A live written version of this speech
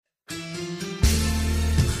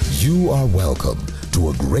You are welcome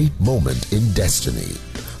to a great moment in destiny.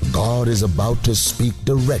 God is about to speak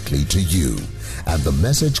directly to you, and the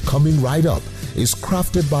message coming right up is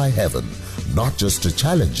crafted by heaven, not just to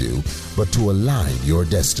challenge you, but to align your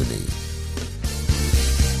destiny.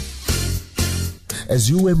 As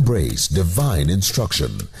you embrace divine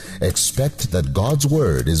instruction, expect that God's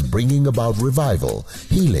Word is bringing about revival,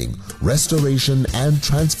 healing, restoration, and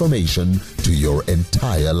transformation to your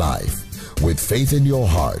entire life. With faith in your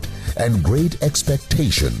heart and great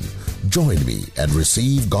expectation, join me and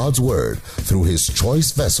receive God's Word through His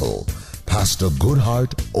choice vessel, Pastor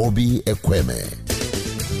Goodheart Obi Ekweme.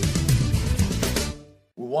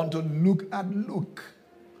 We want to look at Luke.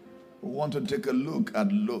 We want to take a look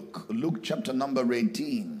at Luke. Luke chapter number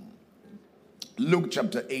 18. Luke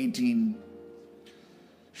chapter 18.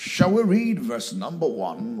 Shall we read verse number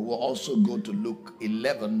 1? We'll also go to Luke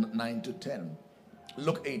 11, 9 to 10.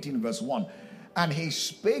 Luke 18 verse 1. And he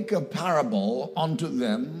spake a parable unto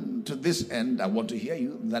them to this end, I want to hear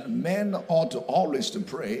you, that men ought to always to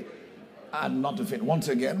pray and not to faint. Once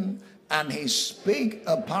again, and he spake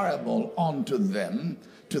a parable unto them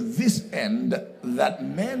to this end, that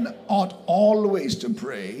men ought always to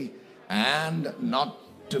pray and not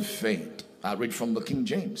to faint. I read from the King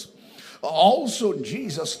James. Also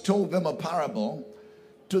Jesus told them a parable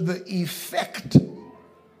to the effect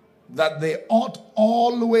that they ought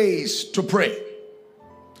always to pray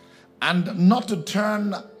and not to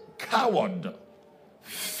turn coward,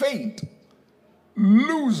 faint,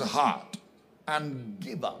 lose heart, and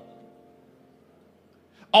give up.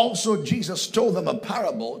 Also, Jesus told them a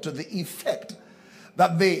parable to the effect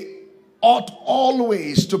that they ought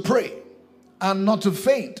always to pray and not to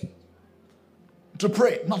faint. To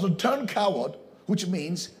pray, not to turn coward, which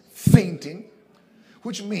means fainting,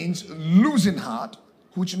 which means losing heart,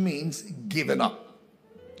 which means giving up.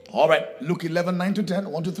 All right, Luke 11, 9 to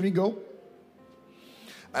 10, 1, 2, 3, go.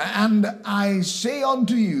 And I say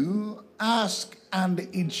unto you, ask and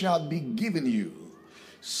it shall be given you.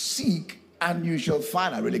 Seek and you shall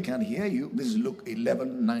find. I really can't hear you. This is Luke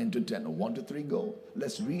 11, 9 to 10, 1, 2, 3, go.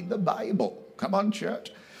 Let's read the Bible. Come on,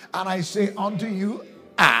 church. And I say unto you,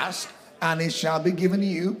 ask and it shall be given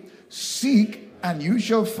you. Seek and you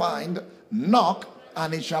shall find. Knock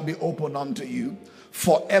and it shall be opened unto you.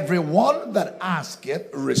 For everyone that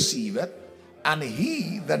asketh receiveth, and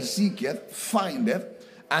he that seeketh findeth,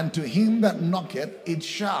 and to him that knocketh it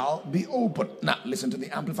shall be opened. Now listen to the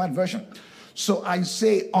Amplified Version. So I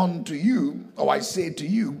say unto you, or I say to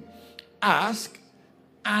you, ask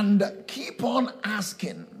and keep on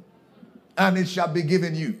asking, and it shall be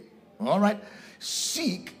given you. All right.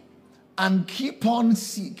 Seek and keep on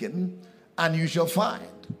seeking, and you shall find.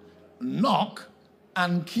 Knock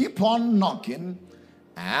and keep on knocking,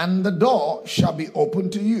 and the door shall be open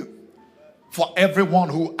to you. For everyone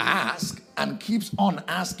who asks and keeps on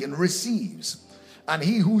asking receives, and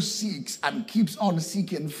he who seeks and keeps on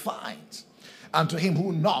seeking finds. And to him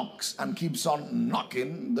who knocks and keeps on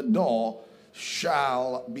knocking, the door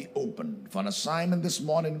shall be opened. For an assignment this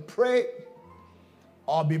morning, pray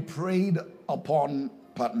or be prayed upon,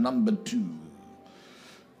 part number 2.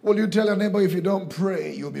 Will you tell your neighbor, if you don't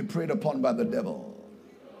pray, you'll be preyed upon by the devil?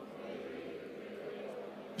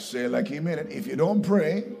 Say like you mean it. If you don't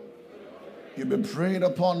pray, you'll be preyed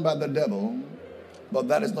upon by the devil. But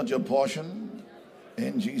that is not your portion,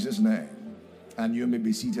 in Jesus' name. And you may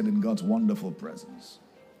be seated in God's wonderful presence.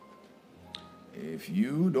 If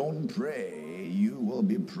you don't pray, you will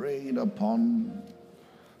be preyed upon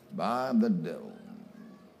by the devil.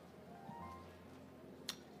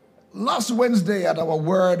 Last Wednesday at our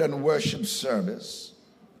word and worship service,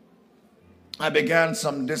 I began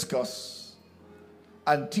some discourse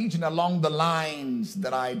and teaching along the lines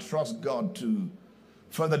that I trust God to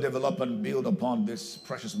further develop and build upon this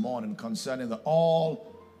precious morning concerning the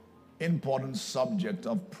all-important subject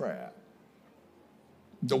of prayer.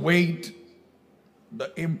 The weight,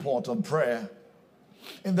 the import of prayer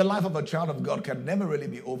in the life of a child of God can never really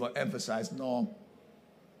be overemphasized nor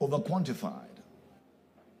over-quantified.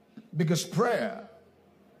 Because prayer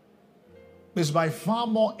is by far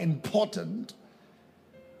more important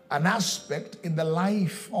an aspect in the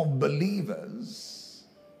life of believers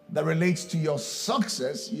that relates to your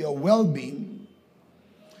success, your well-being.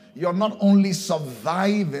 You're not only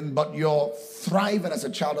surviving, but you're thriving as a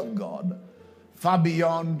child of God, far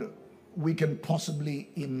beyond we can possibly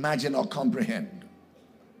imagine or comprehend.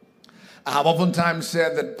 I have oftentimes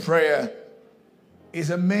said that prayer is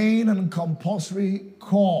a main and compulsory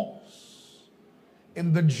course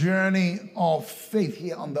in the journey of faith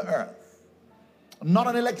here on the earth. Not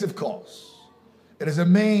an elective course. It is a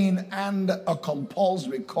main and a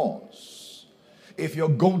compulsory course. if you're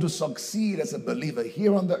going to succeed as a believer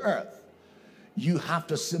here on the earth, you have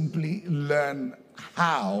to simply learn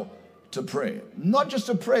how to pray. Not just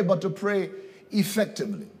to pray, but to pray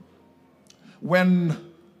effectively.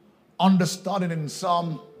 When understudied in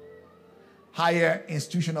some higher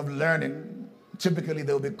institution of learning, typically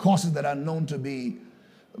there will be courses that are known to be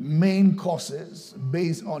main courses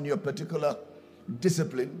based on your particular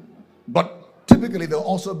discipline, but typically there'll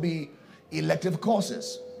also be elective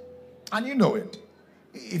courses. And you know it.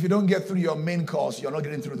 If you don't get through your main course, you're not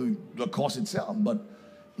getting through the course itself, but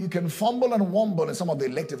you can fumble and wumble in some of the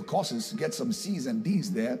elective courses, get some C's and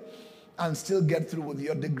D's there, and still get through with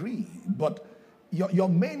your degree. But your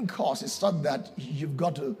main course is such that you've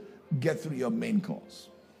got to get through your main course.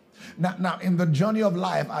 Now, in the journey of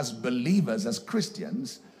life as believers, as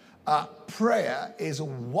Christians, prayer is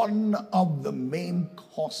one of the main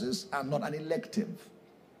courses and not an elective.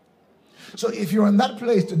 So if you're in that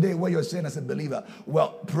place today where you're saying as a believer,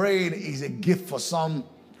 well, praying is a gift for some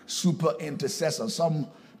super intercessors, some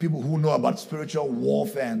people who know about spiritual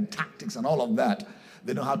warfare and tactics and all of that.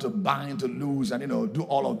 They know how to bind, to loose, and do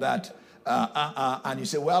all of that. And you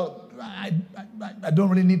say, well, I don't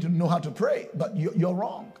really need to know how to pray. But you're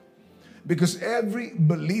wrong. Because every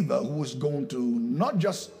believer who is going to not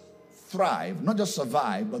just thrive, not just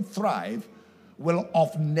survive, but thrive, will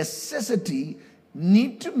of necessity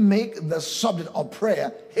need to make the subject of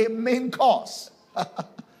prayer a main course.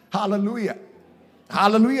 Hallelujah.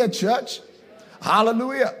 Hallelujah, church.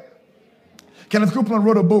 Hallelujah. Kenneth Copeland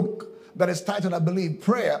wrote a book that is titled, I believe,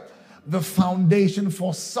 Prayer, the Foundation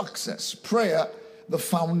for Success. Prayer, the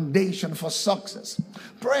Foundation for Success.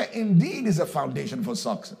 Prayer indeed is a foundation for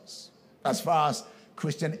success as far as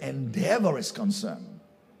Christian endeavor is concerned.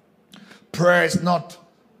 Prayer is not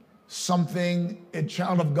something a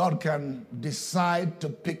child of God can decide to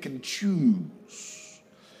pick and choose.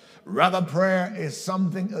 Rather, prayer is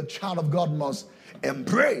something a child of God must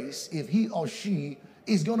embrace if he or she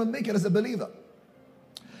is going to make it as a believer.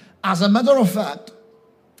 As a matter of fact,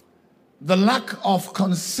 the lack of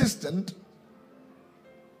consistent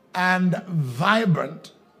and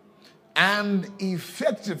vibrant and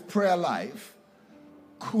effective prayer life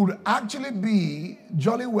could actually be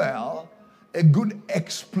jolly well a good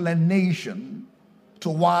explanation to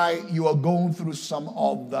why you are going through some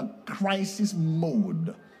of the crisis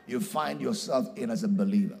mode you find yourself in as a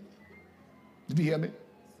believer. Did you hear me?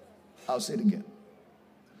 I'll say it again.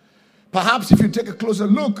 Perhaps if you take a closer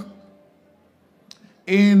look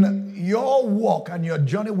in your walk and your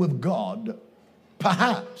journey with God,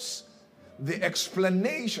 perhaps the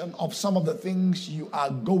explanation of some of the things you are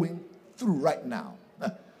going through right now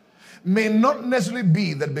may not necessarily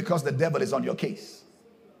be that because the devil is on your case,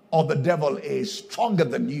 or the devil is stronger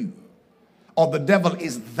than you, or the devil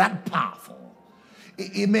is that powerful.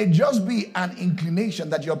 It may just be an inclination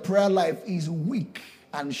that your prayer life is weak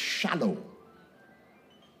and shallow.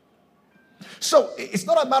 So it's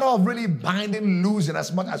not a matter of really binding, losing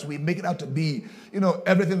as much as we make it out to be,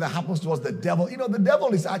 everything that happens to us, the devil. The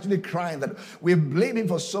devil is actually crying that we blame him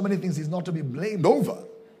for so many things he's not to be blamed over.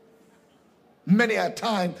 Many a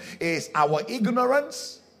time is our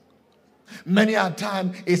ignorance. Many a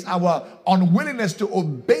time is our unwillingness to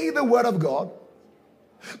obey the word of God.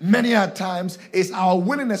 Many a times is our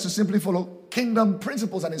willingness to simply follow kingdom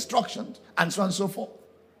principles and instructions, and so on and so forth.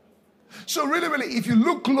 So really, if you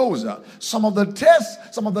look closer, some of the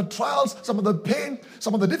tests, some of the trials, some of the pain,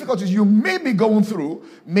 some of the difficulties you may be going through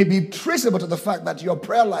may be traceable to the fact that your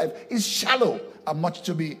prayer life is shallow and much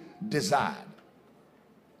to be desired.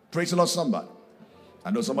 Praise the Lord, somebody.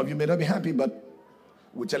 I know some of you may not be happy, but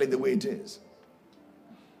we'll tell you the way it is.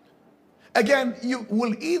 Again, you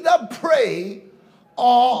will either pray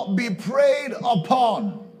or be prayed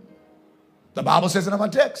upon. The Bible says in our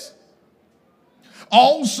text.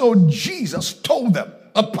 Also, Jesus told them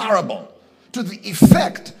a parable to the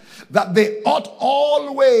effect that they ought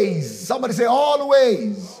always, somebody say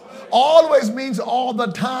always. Always means all the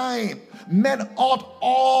time. Men ought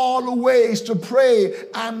always to pray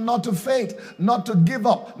and not to faint, not to give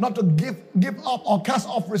up, not to give up or cast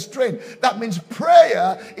off restraint. That means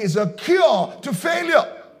prayer is a cure to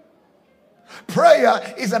failure.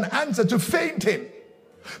 Prayer is an answer to fainting.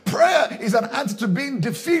 Prayer is an answer to being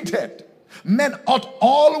defeated. Men ought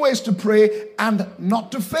always to pray and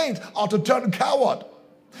not to faint or to turn coward.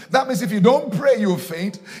 That means if you don't pray, you will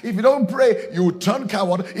faint. If you don't pray, you will turn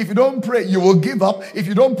coward. If you don't pray, you will give up. If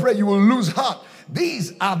you don't pray, you will lose heart.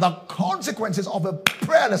 These are the consequences of a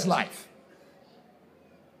prayerless life.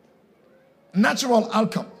 Natural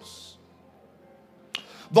outcomes.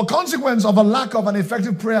 The consequence of a lack of an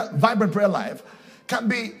effective vibrant prayer life can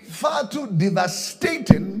be far too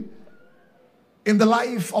devastating In the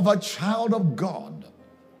life of a child of God,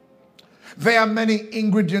 there are many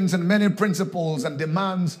ingredients and many principles and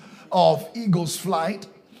demands of eagle's flight,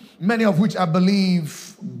 many of which I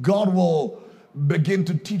believe God will begin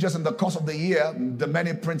to teach us in the course of the year, the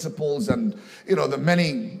many principles and the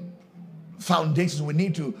many foundations we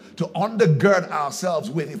need to undergird ourselves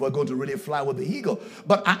with if we're going to really fly with the eagle.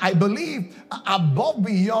 But I believe above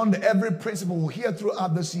beyond every principle we'll hear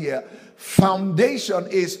throughout this year, foundation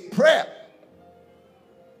is prayer.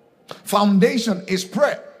 Foundation is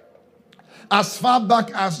prayer. As far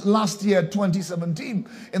back as last year, 2017,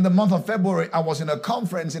 in the month of February, I was in a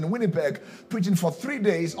conference in Winnipeg, preaching for 3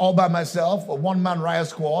 days all by myself, a one-man riot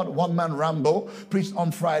squad, one-man Rambo, preached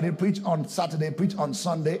on Friday, preached on Saturday, preached on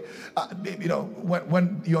Sunday.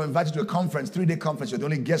 When you're invited to a conference, 3-day conference, you're the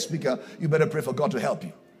only guest speaker, you better pray for God to help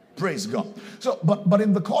you. Praise God. So, but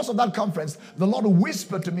in the course of that conference, the Lord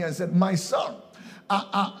whispered to me and said, my son,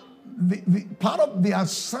 the part of the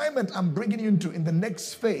assignment I'm bringing you into in the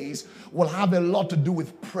next phase will have a lot to do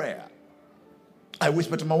with prayer. I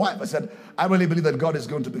whispered to my wife, I said, I really believe that God is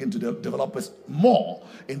going to begin to develop us more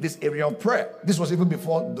in this area of prayer. This was even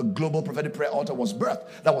before the Global Prophetic Prayer Altar was birthed.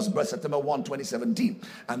 That was birthed September 1, 2017.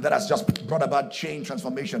 And that has just brought about change,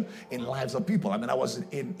 transformation in lives of people. I mean, I was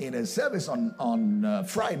in a service on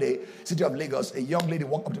Friday, City of Lagos. A young lady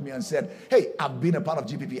walked up to me and said, hey, I've been a part of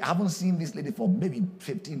GPP. I haven't seen this lady for maybe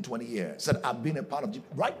 15, 20 years. Said, I've been a part of GPP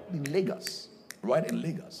right in Lagos,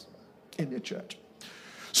 in your church.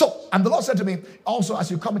 So, and the Lord said to me, also as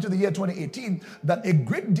you come into the year 2018, that a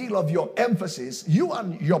great deal of your emphasis, you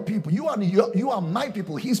and your people, you are my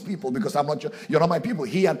people, his people, because you're not my people,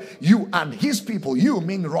 you and his people, you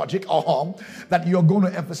mean Rogic or Hom, that you're going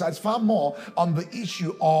to emphasize far more on the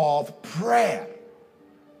issue of prayer.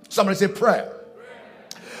 Somebody say prayer.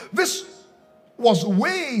 This was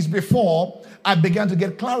ways before I began to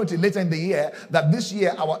get clarity later in the year that this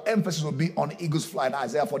year our emphasis will be on eagle's flight,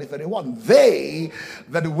 Isaiah 40:31. They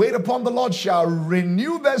that wait upon the Lord shall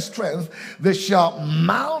renew their strength. They shall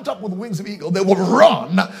mount up with wings of eagle. They will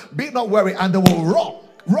run, be not weary, and they will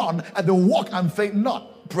run, and they will walk and faint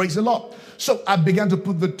not. Praise the Lord. So I began to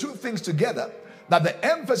put the two things together, that the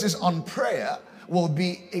emphasis on prayer will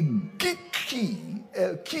be a key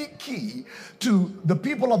to the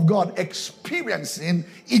people of God experiencing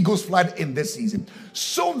eagle's flight in this season.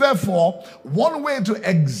 So therefore, one way to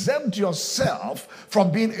exempt yourself from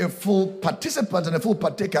being a full participant and a full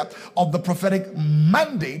partaker of the prophetic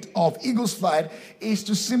mandate of eagle's flight is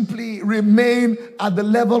to simply remain at the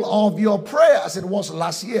level of your prayer as it was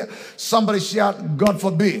last year. Somebody shout, God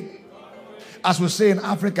forbid. As we say in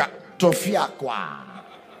Africa, tofiakwa.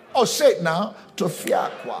 Oh, say it now,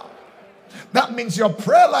 tofiakwa. That means your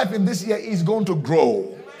prayer life in this year is going to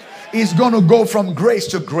grow. It's going to go from grace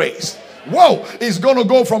to grace. Whoa, it's going to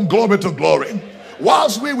go from glory to glory.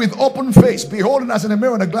 Whilst we with open face, beholding as in a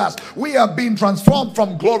mirror in a glass, we are being transformed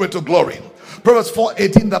from glory to glory. Proverbs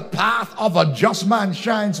 4:18, the path of a just man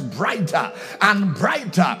shines brighter and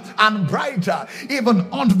brighter and brighter, even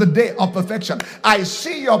unto the day of perfection. I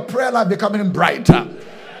see your prayer life becoming brighter.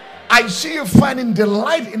 I see you finding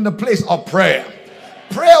delight in the place of prayer.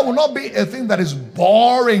 Prayer will not be a thing that is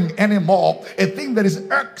boring anymore, a thing that is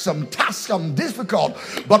irksome, taxing, difficult.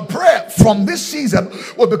 But prayer from this season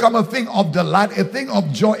will become a thing of delight, a thing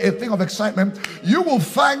of joy, a thing of excitement. You will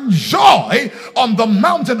find joy on the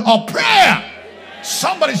mountain of prayer.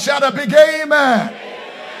 Somebody shout a big amen.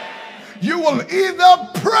 You will either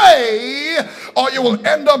pray or you will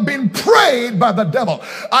end up being prayed by the devil.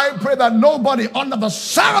 I pray that nobody under the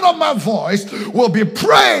sound of my voice will be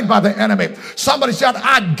prayed by the enemy. Somebody shout,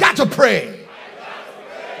 I got to pray.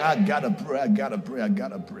 I gotta pray, I gotta pray, I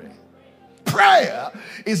gotta pray. Prayer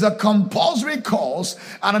is a compulsory course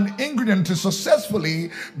and an ingredient to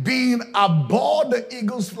successfully being aboard the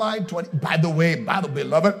Eagle's Flight 20. By the way,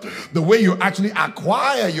 beloved, the way you actually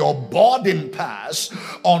acquire your boarding pass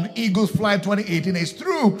on Eagle's Flight 2018 is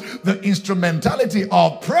through the instrumentality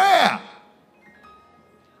of prayer.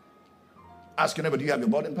 Ask your neighbor, do you have your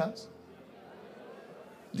boarding pass?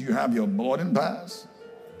 Do you have your boarding pass?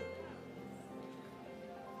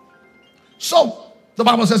 So, the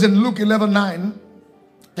Bible says in Luke 11:9,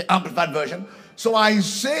 the Amplified Version, so I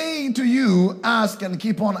say to you, ask and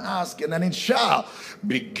keep on asking, and it shall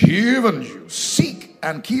be given you. Seek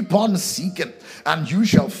and keep on seeking, and you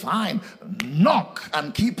shall find. Knock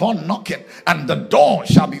and keep on knocking, and the door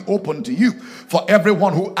shall be opened to you. For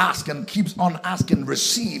everyone who asks and keeps on asking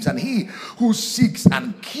receives, and he who seeks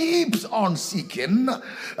and keeps on seeking,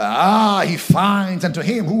 he finds. And to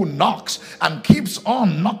him who knocks and keeps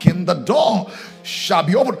on knocking, the door shall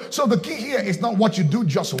be opened. So the key here is not what you do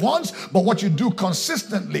just once, but what you do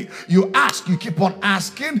consistently. You ask, you keep on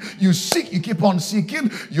asking. You seek, you keep on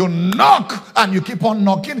seeking. You knock and you keep on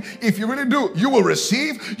knocking. If you really do, you will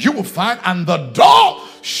receive, you will find, and the door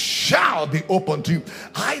shall be open to you.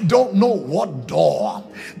 I don't know what door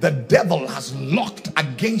the devil has locked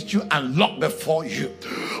against you and locked before you,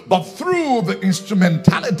 but through the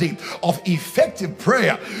instrumentality of effective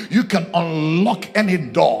prayer, you can unlock any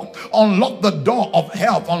door. Unlock the door of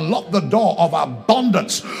health, unlock the door of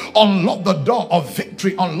abundance, unlock the door of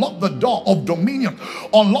victory, unlock the door of dominion,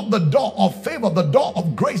 unlock the door of favor, the door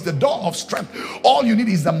of grace, the door of strength. All you need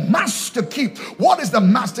is the master key. What is the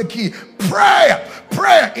master key? Prayer.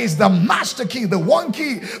 Prayer is the master key, the one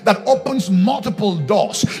key that opens multiple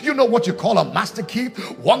doors. You know what you call a master key?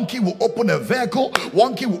 One key will open a vehicle,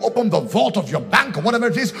 one key will open the vault of your bank or whatever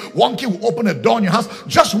it is, one key will open a door in your house.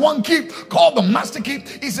 Just one key called the master key.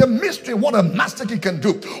 Is a mystery what a master key can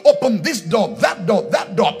do. Open this door, that door,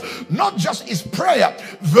 that door. Not just is prayer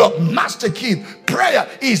the master key, prayer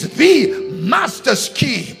is the master's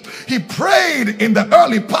key. He prayed in the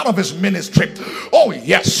early part of his ministry. Oh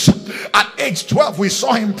yes, at age 12 we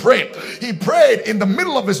saw him pray. He prayed in the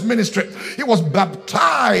middle of his ministry. He was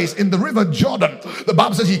baptized in the river Jordan. The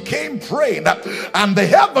Bible says he came praying, and the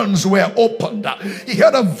heavens were opened. He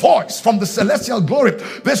heard a voice from the celestial glory.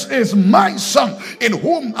 This is my son in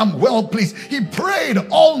whom I'm well pleased. He prayed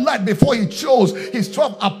all night before he chose his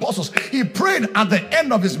 12 apostles. He prayed at the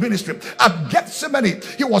end of his ministry. At Gethsemane,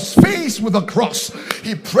 he was faced with a cross.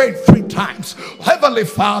 He prayed 3 times. Heavenly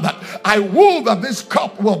Father, I will that this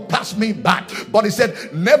cup will pass me by. But he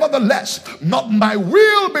said, nevertheless, not my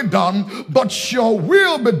will be done, but your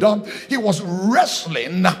will be done. He was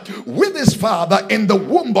wrestling with his Father in the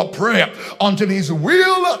womb of prayer until his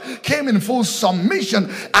will came in full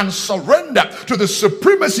submission and surrender to the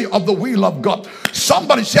supremacy of the will of God.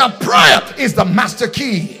 Somebody shout, prayer is the master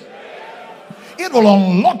key. It will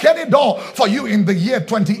unlock any door for you in the year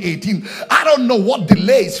 2018. I don't know what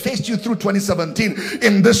delays faced you through 2017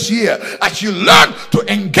 in this year. As you learn to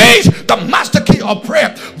engage the master key of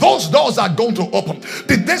prayer, those doors are going to open.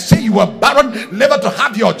 Did they say you were barren, never to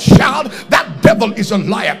have your child? That devil is a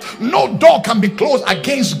liar. No door can be closed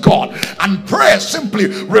against God. And prayer simply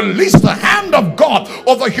release the hand of God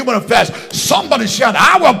over human affairs. Somebody shout,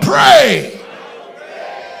 I will pray.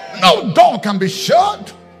 No door can be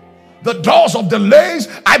shut. The doors of delays,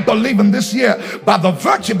 I believe in this year, by the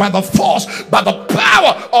virtue, by the force, by the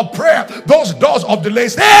power of prayer, those doors of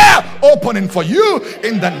delays, they're opening for you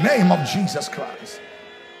in the name of Jesus Christ.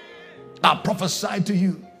 I prophesy to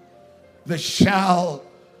you, there shall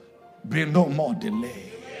be no more delays.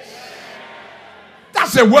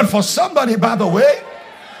 That's a word for somebody, by the way.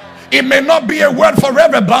 It may not be a word for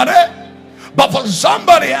everybody, but for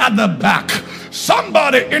somebody at the back,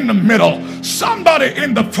 somebody in the middle, somebody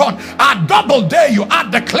in the front, I double dare you, I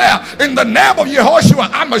declare in the name of Yehoshua,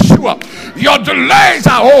 I'm sure your delays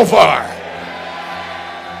are over.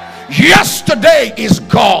 Yesterday is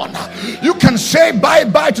gone. You can say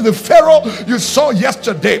bye-bye to the Pharaoh you saw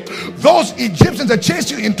yesterday. Those Egyptians that chased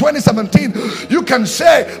you in 2017, you can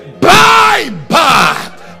say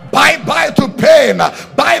bye-bye. Bye-bye to pain,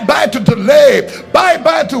 bye-bye to delay,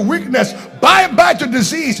 bye-bye to weakness, bye-bye to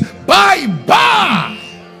disease, bye-bye.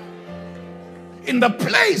 In the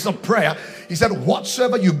place of prayer, he said,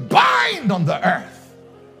 whatsoever you bind on the earth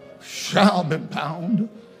shall be bound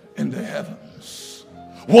in the heavens.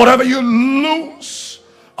 Whatever you loose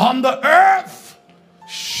on the earth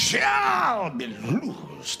shall be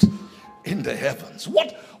loosed in the heavens.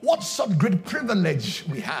 What such great privilege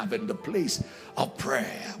we have in the place of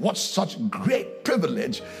prayer. What such great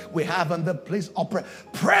privilege we have in the place of prayer.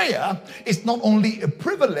 Prayer is not only a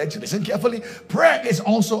privilege, listen carefully, prayer is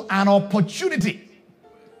also an opportunity.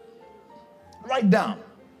 Write down.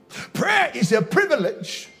 Prayer is a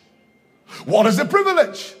privilege. What is a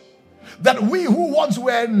privilege? That we who once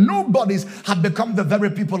were nobodies have become the very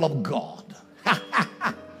people of God.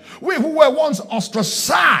 We who were once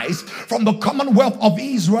ostracized from the commonwealth of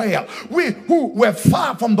Israel, we who were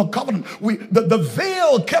far from the covenant, the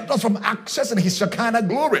veil kept us from accessing his Shekinah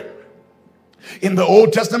glory. In the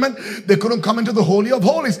Old Testament, they couldn't come into the Holy of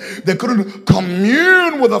Holies. They couldn't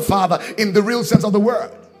commune with the Father in the real sense of the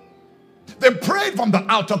word. They prayed from the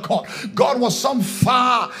outer court. God was some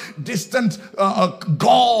far distant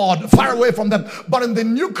God, far away from them. But in the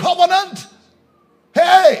new covenant,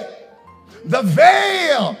 hey, the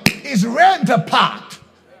veil is rent apart.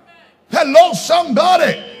 Hello,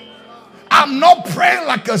 somebody. I'm not praying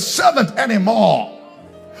like a servant anymore.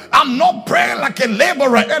 I'm not praying like a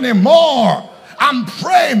laborer anymore. I'm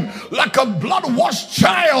praying like a blood-washed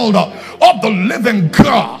child of the living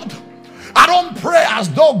God. I don't pray as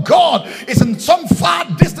though God is in some far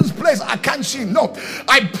distant place I can't see. No,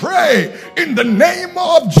 I pray in the name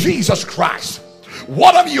of Jesus Christ.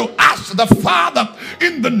 Whatever you ask the Father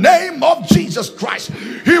in the name of Jesus Christ,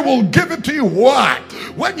 He will give it to you. Why?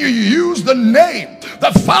 When you use the name,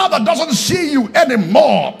 the Father doesn't see you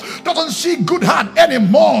anymore, doesn't see good heart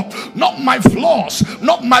anymore. Not my flaws,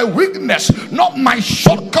 not my weakness, not my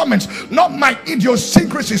shortcomings, not my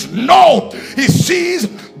idiosyncrasies. No, He sees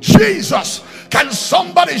Jesus. Can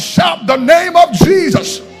somebody shout the name of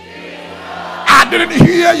Jesus? I didn't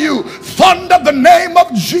hear you. Thunder the name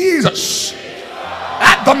of Jesus.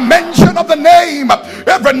 At the mention of the name,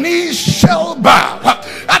 every knee shall bow.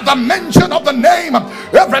 At the mention of the name,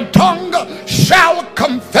 every tongue shall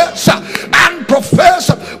confess and profess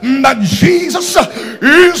that Jesus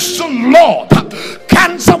is the Lord.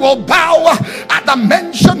 Cancer will bow at the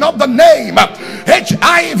mention of the name.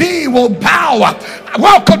 HIV will bow.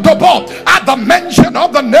 Welcome to both at the mention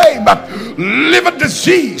of the name. Liver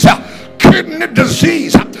disease, kidney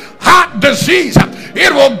disease, heart disease, it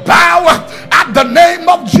will bow at the name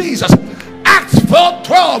of Jesus. Acts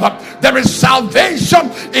 4:12. There is salvation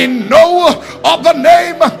in no other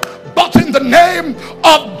name but in the name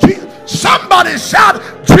of Jesus. Somebody shout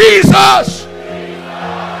Jesus.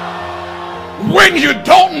 When you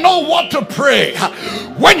don't know what to pray,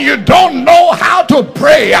 when you don't know how to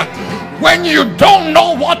pray, when you don't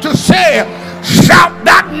know what to say, shout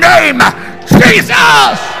that name,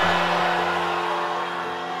 Jesus.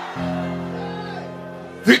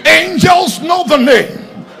 The angels know the name.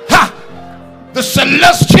 The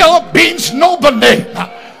celestial beings know the name.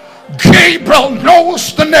 Gabriel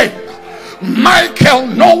knows the name. Michael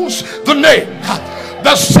knows the name.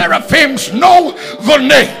 The seraphims know the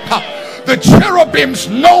name. The cherubims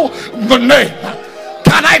know the name.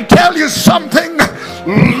 Can I tell you something?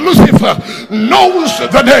 Lucifer knows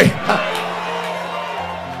the name.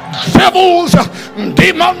 Devils,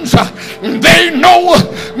 demons, they know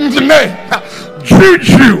the name.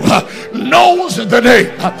 Juju knows the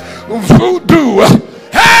name. Voodoo,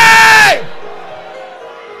 hey,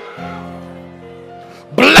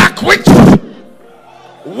 black witch,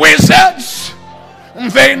 wizards,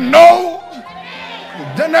 they know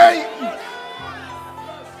the name.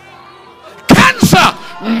 Cancer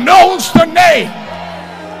knows the name.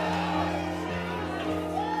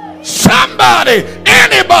 Somebody,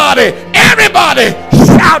 anybody, everybody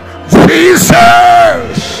shout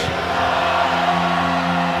Jesus.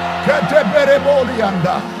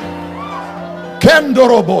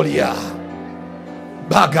 Kendorobolia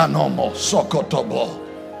Baganomo Sokotobo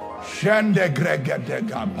Shende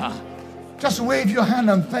Gregedegaba. Just wave your hand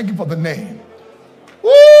and thank Him for the name.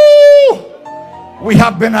 Woo! We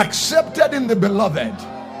have been accepted in the beloved.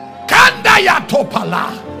 Kandaya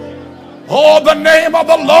Topala. Oh, the name of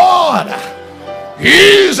the Lord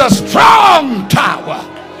is a strong tower.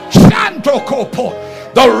 Shantokopo.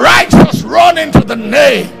 The righteous run into the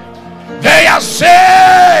name. They are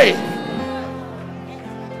saved.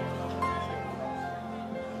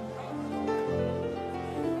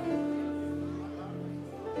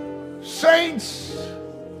 Saints,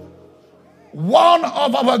 one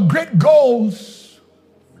of our great goals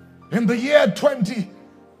in the year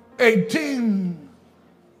 2018,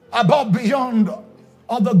 above beyond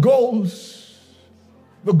other goals,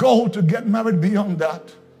 the goal to get married beyond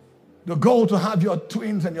that, the goal to have your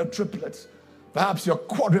twins and your triplets, perhaps your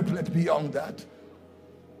quadruplet beyond that,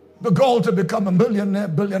 the goal to become a millionaire,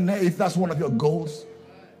 billionaire, if that's one of your goals,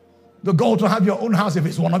 the goal to have your own house if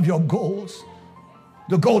it's one of your goals,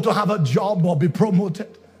 the goal to have a job or be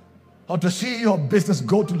promoted, or to see your business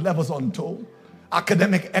go to levels untold,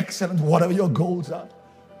 academic excellence, whatever your goals are.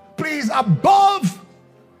 Please, above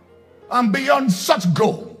and beyond such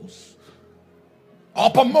goals,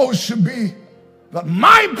 uppermost should be that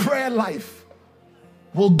my prayer life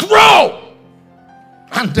will grow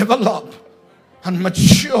and develop and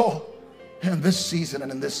mature in this season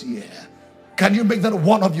and in this year. Can you make that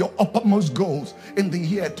one of your uppermost goals in the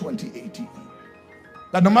year 2018?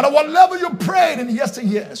 That no matter what level you prayed in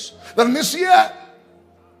yesteryears, that in this year,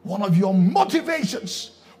 one of your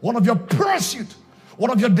motivations, one of your pursuit,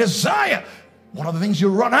 one of your desire, one of the things you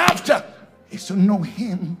run after is to know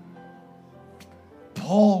Him.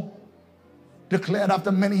 Paul declared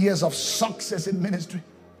after many years of success in ministry,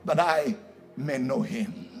 that I may know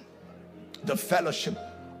him, the fellowship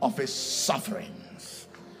of his sufferings,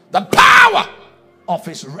 the power of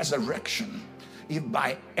his resurrection, if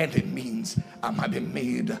by any means I might be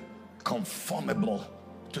made conformable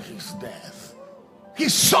to his death. He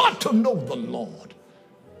sought to know the Lord.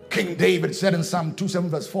 King David said in Psalm 27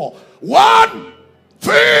 verse 4, one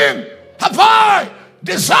thing have I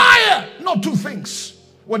desired, not two things.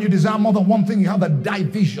 When you desire more than one thing, you have a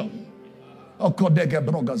division.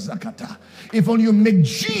 If only you make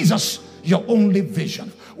Jesus your only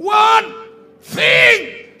vision. One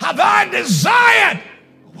thing have I desired,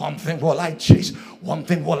 one thing will I chase, one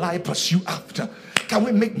thing will I pursue after. Can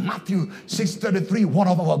we make Matthew 6:33 one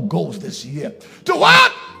of our goals this year? To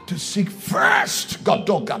what? To seek first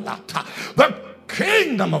the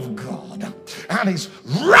kingdom of God and his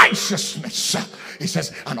righteousness. He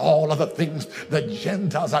says, and all other things the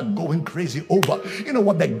Gentiles are going crazy over. You know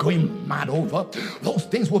what they're going mad over? Those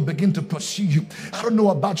things will begin to pursue you. I don't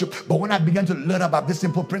know about you, but when I began to learn about this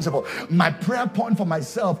simple principle, my prayer point for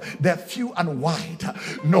myself, they're few and wide.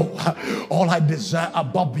 No, all I desire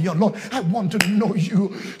above beyond, Lord, I want to know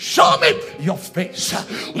you. Show me your face.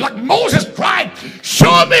 Like Moses cried,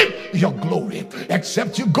 show me your glory.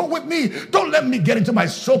 Except you go with me. Don't let me get into my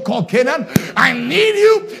so-called Canaan. I need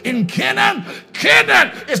you in Canaan.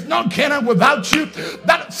 Canaan is not Canaan without you.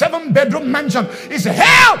 That 7-bedroom mansion is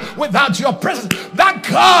hell without your presence. That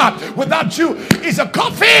car without you is a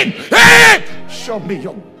coffin. Hey, show me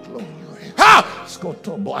your glory.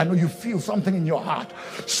 I know you feel something in your heart.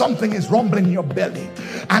 Something is rumbling in your belly.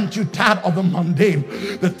 And you're tired of the mundane.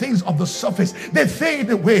 The things of the surface, they fade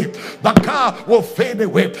away. The car will fade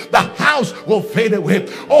away. The house will fade away.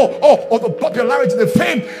 Oh, the popularity, the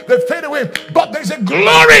fame, they fade away. But there's a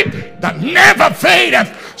glory that never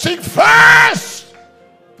fadeth. Seek first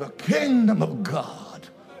the kingdom of God.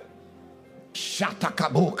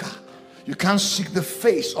 Shatakaboka. You can't seek the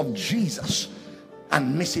face of Jesus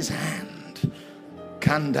and miss his hand.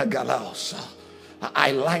 Kanda Galausa.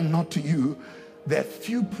 I lie not to you. There are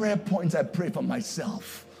few prayer points I pray for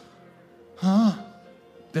myself.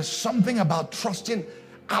 There's something about trusting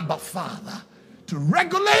Abba Father to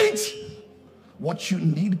regulate what you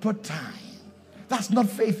need per time. That's not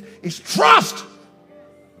faith, it's trust.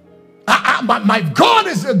 My God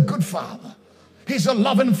is a good father. He's a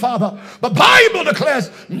loving father. The Bible declares,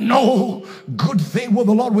 no good thing will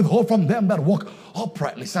the Lord withhold from them that walk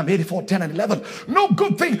uprightly. Psalm 84:10 and 11. No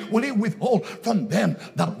good thing will he withhold from them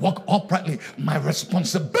that walk uprightly. My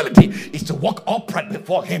responsibility is to walk upright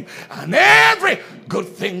before him, and every good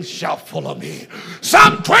thing shall follow me.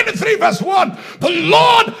 Psalm 23 verse 1. The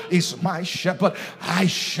Lord is my shepherd, I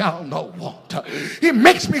shall not want. He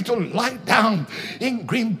makes me to lie down in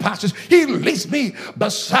green pastures. He leads me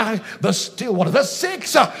beside the still water. Verse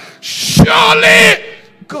 6. Surely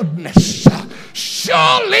goodness,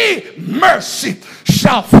 surely mercy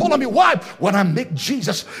shall follow me. Why? When I make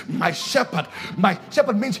Jesus my shepherd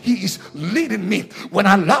means he is leading me. When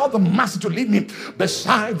I allow the master to lead me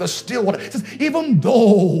beside the still water, it says, even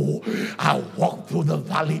though I walk through the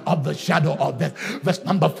valley of the shadow of death. Verse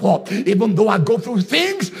number 4. Even though I go through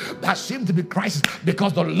things that seem to be crisis,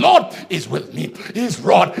 because the Lord is with me. His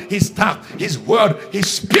rod, his staff, his word, his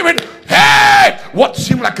spirit. Hey, what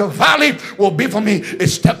seemed like a valley will be for me a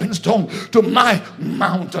stepping stone to my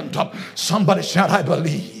mountaintop. Somebody shout, I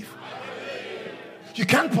believe. You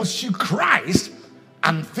can't pursue Christ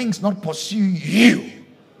and things not pursue you.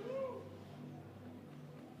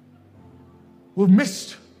 We've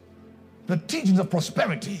missed the teachings of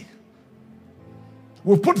prosperity.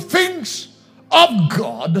 We've put things of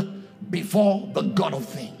God before the God of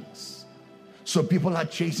things. So people are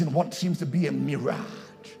chasing what seems to be a mirage.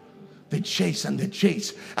 They chase and they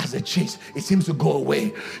chase. As they chase, it seems to go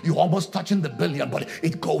away. You're almost touching the billion, but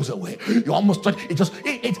it goes away. You almost touch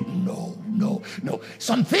it. No.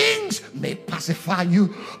 Some things may pacify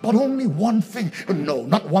you, but only one thing. No,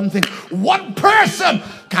 not one thing. One person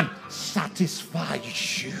can satisfy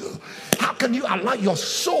you. How can you allow your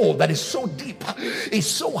soul that is so deep, is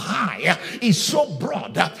so high, is so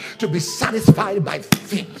broad to be satisfied by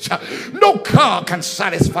things? No car can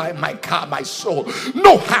satisfy my soul.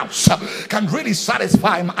 No house can really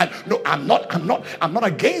satisfy I'm not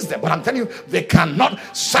against them, but I'm telling you, they cannot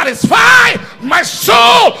satisfy my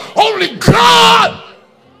soul. Only God.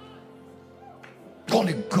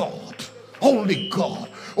 Only God. Only God.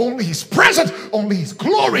 Only his presence. Only his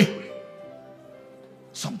glory.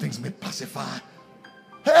 Some things may pacify.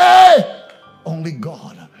 Hey! only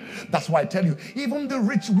God. That's why I tell you, even the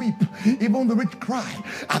rich weep, even the rich cry.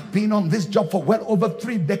 I've been on this job for well over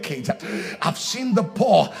 3 decades. I've seen the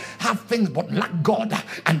poor have things but lack God,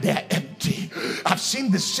 and they're empty. I've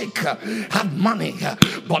seen the sick have money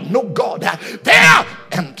but no God, they're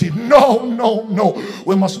empty. No.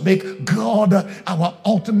 We must make God our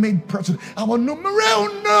ultimate person, our number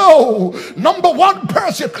one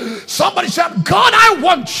person. Somebody said, God, I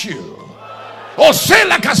want you. Or say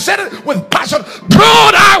like I said it with passion,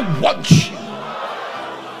 God, I want you.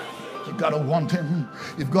 You gotta want him.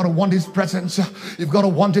 You've got to want his presence. You've got to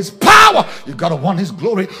want his power. You've got to want his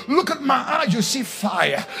glory. Look at my eyes, you see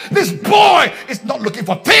fire. This boy is not looking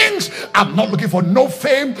for things. I'm not looking for no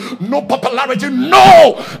fame, no popularity.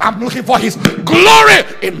 No, I'm looking for his glory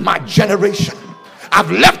in my generation.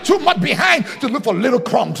 I've left too much behind to look for little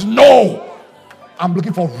crumbs. No, I'm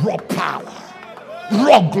looking for raw power,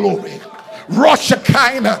 raw glory, raw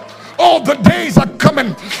Shekinah. All the days are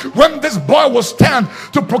coming when this boy will stand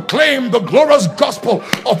to proclaim the glorious gospel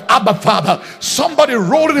of Abba Father. Somebody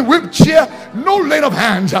rolling in a wheelchair, no laying of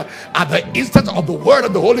hands. At the instant of the word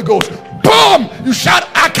of the Holy Ghost, boom, you shout,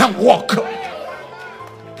 I can walk.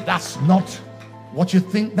 That's not what you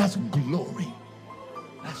think. That's glory.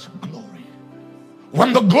 That's glory.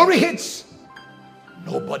 When the glory hits,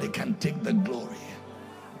 nobody can take the glory.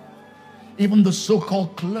 Even the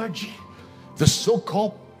so-called clergy, the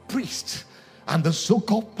so-called priests, and the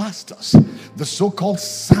so-called pastors, the so-called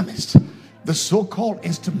psalmists, the so-called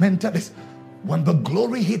instrumentalists, when the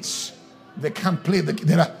glory hits, they can't play the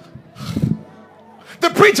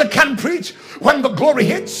preacher can't preach when the glory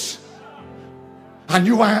hits. And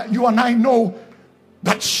you and I know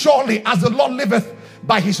that surely as the Lord liveth,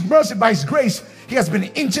 by his mercy, by his grace, he has been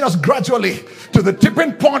inching us gradually to the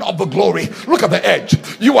tipping point of the glory. Look at the edge.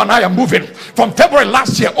 You and I are moving. From February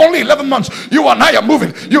last year, only 11 months, you and I are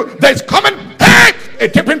moving. There's coming a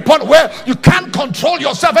tipping point where you can't control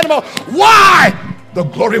yourself anymore. Why? The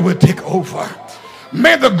glory will take over.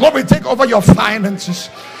 May the glory take over your finances.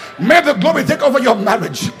 May the glory take over your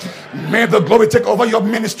marriage. May the glory take over your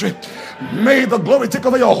ministry. May the glory take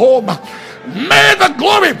over your home. May the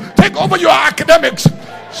glory take over your academics.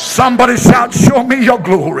 Somebody shout, show me your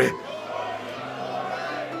glory.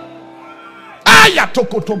 I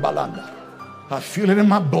feel it in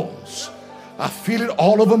my bones. I feel it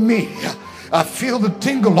all over me. I feel the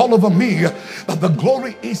tingle all over me that the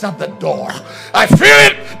glory is at the door. I feel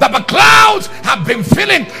it that the clouds have been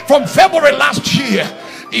filling from February last year.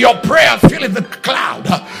 Your prayer filling the cloud,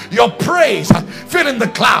 your praise filling the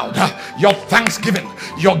cloud, your thanksgiving,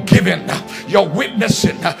 your giving, your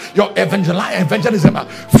witnessing, your evangelism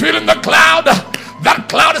filling the cloud. That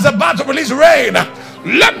cloud is about to release rain.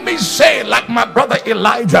 Let me say, like my brother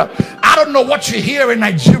Elijah, I don't know what you hear in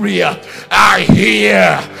Nigeria. I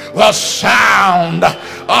hear the sound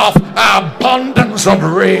of abundance of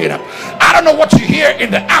rain. I don't know what you hear in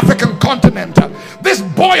the African continent. This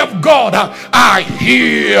boy of God, I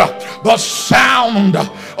hear the sound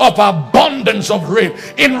of abundance of rain.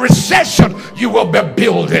 In recession, you will be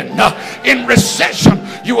building. In recession,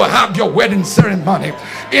 you will have your wedding ceremony.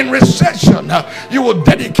 In recession, you will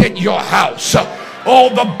dedicate your house. Oh,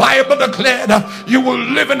 the Bible declared you will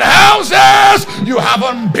live in houses you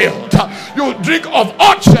haven't built. You will drink of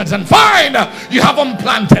orchards and vine you haven't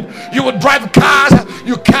planted. You will drive cars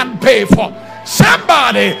you can't pay for.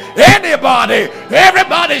 Somebody, anybody,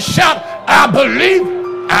 everybody shout, I believe,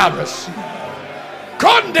 I receive.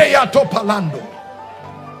 Conde yato palando.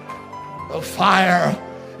 The fire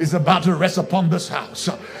is about to rest upon this house.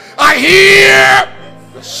 I hear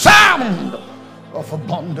the sound of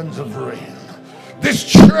abundance of rain. This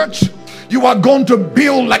church, you are going to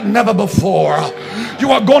build like never before.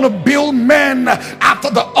 You are going to build men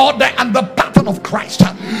after the order and the pattern of Christ.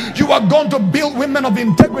 You are going to build women of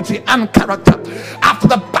integrity and character after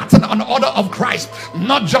the pattern and order of Christ.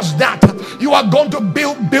 Not just that, you are going to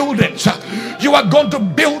build buildings. You are going to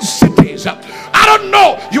build cities. I don't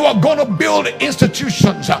know, you are going to build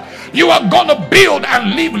institutions. You are going to build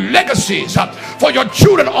and leave legacies for your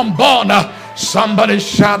children unborn. Somebody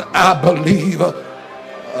shout, I believe,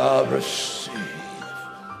 I receive.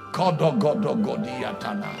 Kodo godo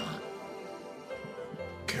godiatana.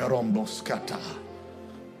 Keromboskata.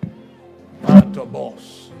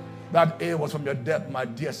 Boss. That A was from your death, my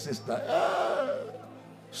dear sister.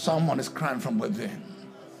 Someone is crying from within.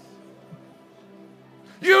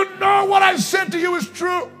 You know what I said to you is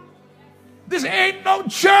true. This ain't no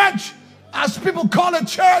church, as people call it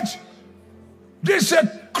church. This is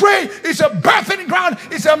a grave, it's a birthing ground,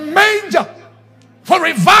 it's a manger for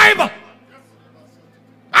revival.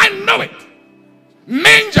 I know it.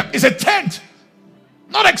 Manger is a tent.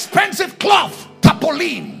 Not expensive cloth,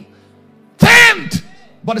 tarpaulin, tent,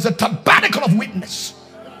 but it's a tabernacle of witness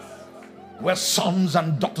where sons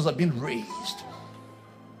and daughters have been raised,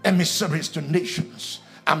 emissaries to nations,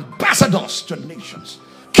 ambassadors to nations,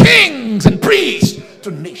 kings and priests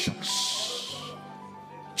to nations,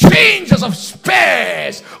 changers of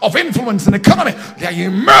spheres of influence in the economy. They are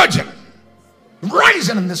emerging,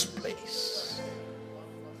 rising in this place,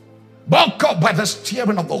 bulked up by the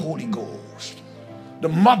steering of the Holy Ghost. The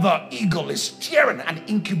mother eagle is steering and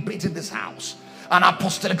incubating this house, an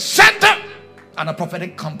apostolic center and a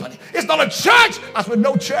prophetic company. It's not a church as we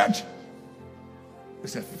know church.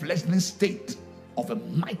 It's a fledgling state of a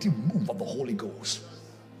mighty move of the Holy Ghost.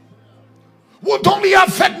 Won't only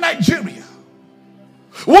affect Nigeria,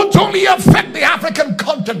 won't only affect the African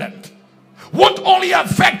continent, won't only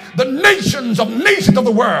affect the nations of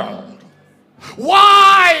the world.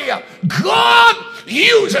 Why? God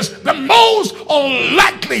uses the most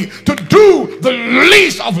unlikely to do the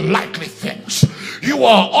least of likely things. You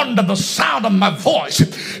are under the sound of my voice.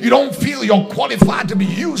 You don't feel you're qualified to be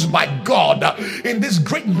used by God in this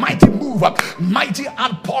great mighty move, mighty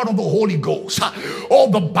outpouring of the Holy Ghost. Oh,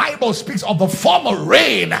 the Bible speaks of the former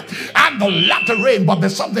rain and the latter rain, but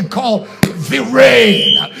there's something called the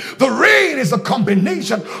rain. The rain is a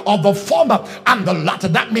combination of the former and the latter.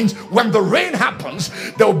 That means when the rain happens,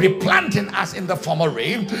 there will be planting as in the former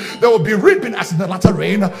rain, there will be reaping as in the latter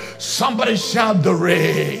rain. Somebody shout the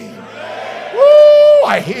rain. Woo!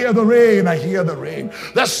 I hear the rain, I hear the rain.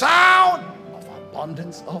 The sound of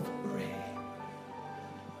abundance of rain.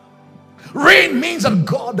 Rain means that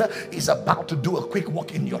God is about to do a quick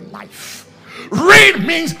work in your life. Rain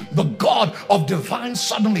means the God of divine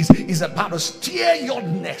suddenlies is about to steer your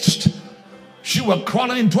nest. You were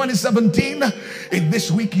crawling in 2017. In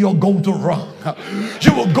this week you're going to run.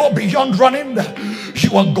 You will go beyond running.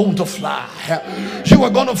 You are going to fly. You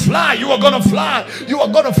are going to fly. You are going to fly. You are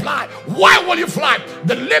going to fly. Why will you fly?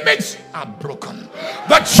 The limits are broken.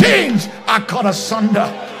 The chains are cut asunder.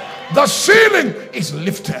 The ceiling is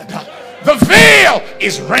lifted. The veil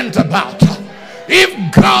is rent about.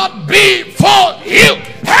 If God be for you,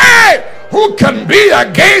 hey, who can be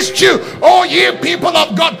against you? Oh, ye people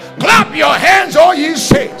of God, clap your hands, oh ye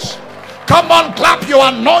saints. Come on, clap your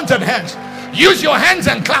anointed hands. Use your hands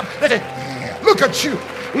and clap. Look at you.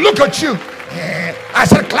 Look at you. I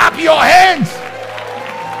said, clap your hands.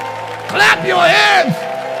 Clap your hands.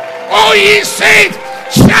 Oh, ye saints,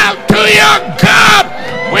 shout to your God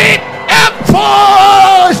with a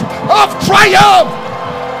voice of triumph.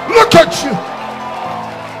 Look at you.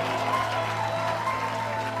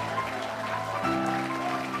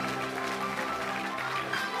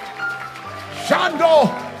 Shando,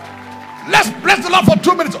 let's bless the Lord for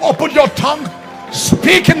 2 minutes. Open your tongue,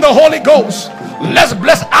 speak in the Holy Ghost. Let's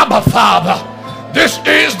bless Abba Father. This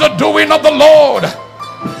is the doing of the Lord.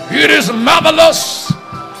 It is marvelous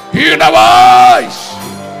in our eyes.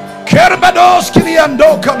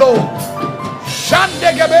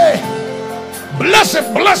 Bless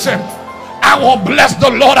him, bless him. I will bless the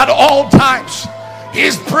Lord at all times.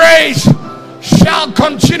 His praise shall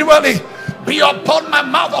continually be upon my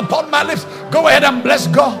mouth, upon my lips. Go ahead and bless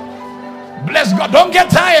God. Bless God. Don't get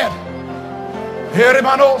tired.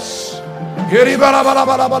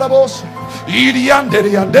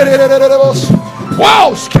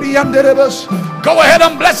 Wow. Go ahead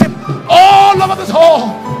and bless him all over this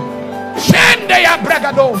hall.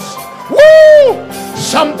 Woo!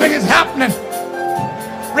 Something is happening.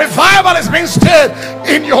 Revival is being stirred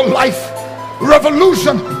in your life.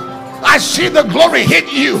 Revolution. I see the glory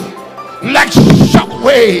hit you like shock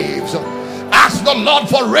waves. Ask the Lord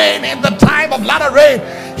for rain in the time of latter rain.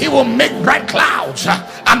 He will make bright clouds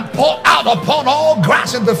and pour out upon all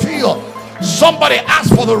grass in the field. Somebody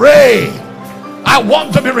ask for the rain. I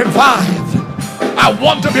want to be revived. I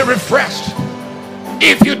want to be refreshed.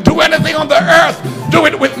 If you do anything on the earth, do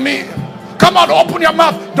it with me. Come on, open your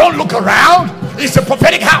mouth. Don't look around. It's a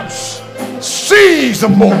prophetic house. Seize the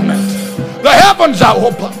moment. The heavens are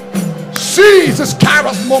open. Seize this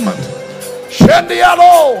Kairos moment.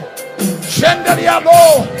 Shendialo,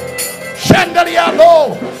 Shendalialo,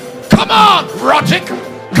 Shendalialo. Come on, Rogic.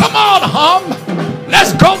 Come on, Hum.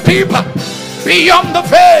 Let's go deeper. Beyond the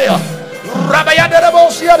veil.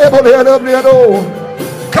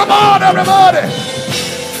 Come on, everybody.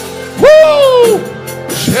 Woo!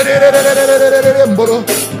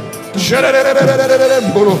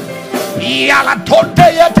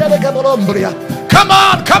 Come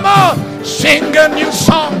on, come on. Sing a new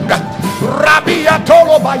song.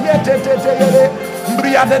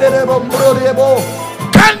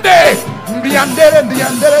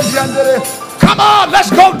 Come on,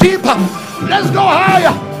 let's go deeper. Let's go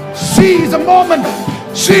higher. Seize the moment.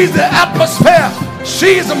 Seize the atmosphere.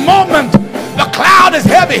 Seize the moment. The cloud is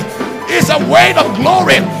heavy. It's a weight of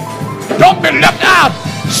glory. Don't be left out.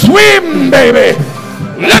 Swim, baby.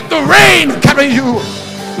 Let the rain carry you.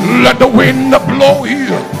 Let the wind blow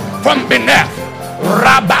you from beneath.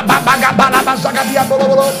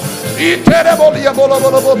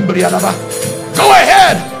 Go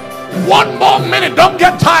ahead. One more minute. Don't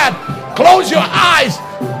get tired. Close your eyes.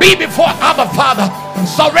 Be before Abba Father.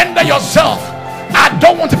 Surrender yourself. I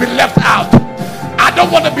don't want to be left out. I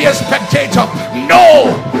don't want to be a spectator.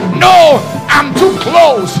 No, no, I'm too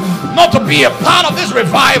close not to be a part of this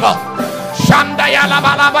revival.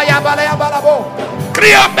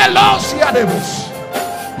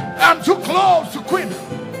 I'm too close to quit.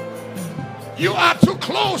 You are too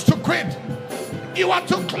close to quit. You are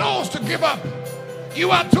too close to give up.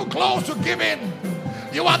 You are too close to give in.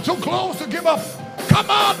 You are too close to give up. Come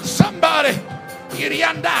on, somebody.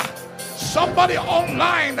 Irianda. Somebody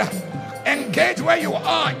online. Engage where you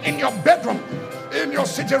are, in your bedroom, in your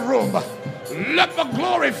sitting room. Let the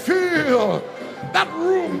glory fill that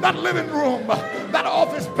room, that living room, that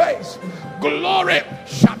office space. Glory.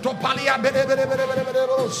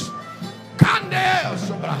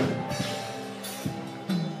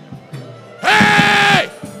 Hey!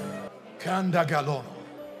 Kanda galono.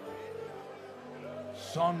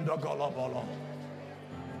 Sondo golobolo.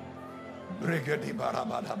 Brigadi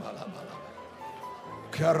barabada balabala.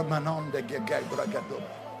 Kermanonde gegay bragado.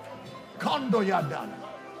 Kondo yadana.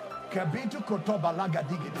 Kabitu kotoba laga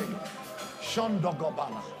digite. Shondo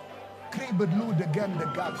gobala. Kribedlu de gende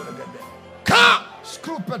gabragade. Ka!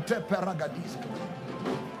 Scrupete peragadis.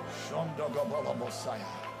 Shondo gobala Messiah.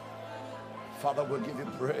 Father, we'll give you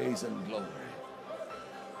praise and glory.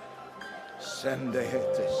 Send the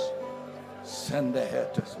haters. Send the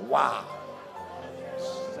haters. Wow.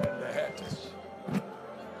 Send the haters.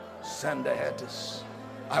 Send the haters.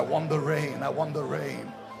 I want the rain. I want the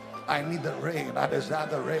rain. I need the rain. I desire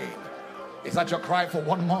the rain. Is that your cry for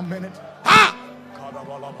one more minute? Ha!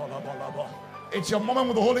 It's your moment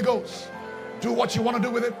with the Holy Ghost. Do what you want to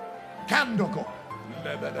do with it. Kandoko.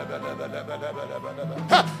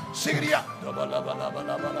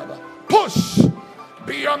 Push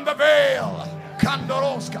beyond the veil.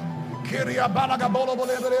 Kandoroska.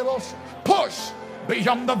 Push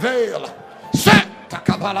beyond the veil.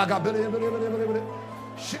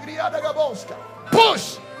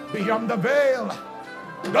 Push beyond the veil.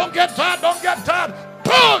 Don't get tired. Don't get tired.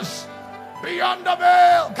 Push beyond the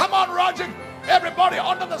veil. Come on, Roger. Everybody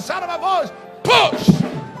under the sound of my voice. Push.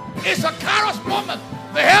 It's a Kairos moment.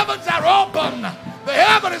 The heavens are open. The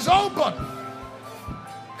heaven is open.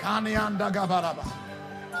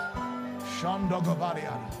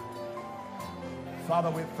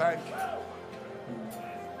 Father, we thank you.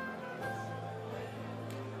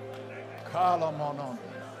 Kalamonon.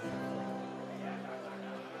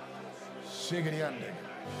 Sigriande.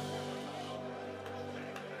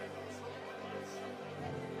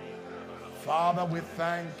 Father, we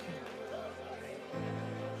thank you.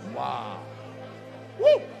 Wow.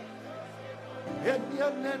 Woo.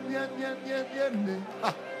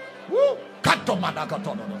 Woo.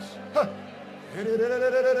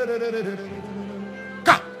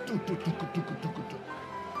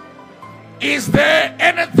 Is there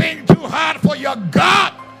anything too hard for your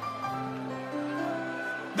God?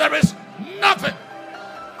 There is nothing.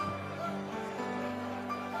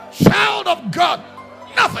 Child of God,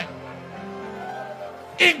 nothing.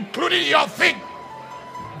 Including your thing.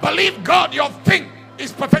 Believe God, your thing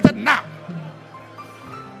is perfected now.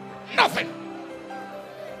 Nothing.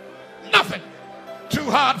 Nothing too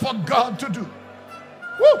hard for God to do.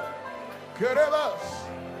 Woo! Kerebas.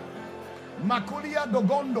 Makulia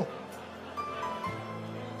dogondo.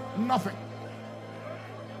 Nothing.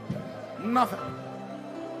 Nothing.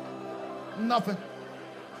 Nothing.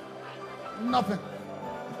 Nothing.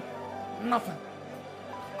 Nothing.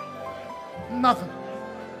 Nothing.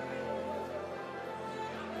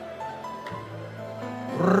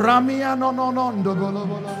 Ramia no no no do bolo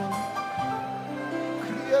bolo.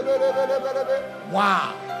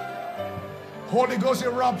 Wow. Holy Ghost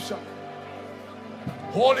eruption.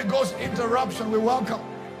 Holy Ghost interruption. We welcome.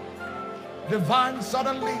 Divine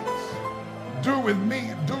sudden leads. Do with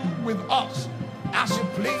me, do with us as you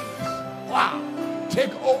please. Wow.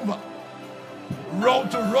 Take over. Row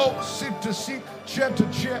to row, seat to seat, chair to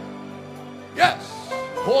chair. Yes.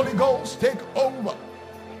 Holy Ghost, take over.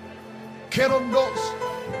 Kerondos,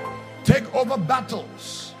 take over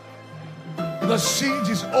battles. The siege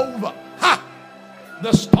is over. Ha!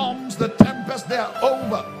 The storms, the tempests, they are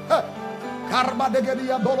over. Ha! Karma de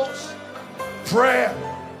Gediabolos. Prayer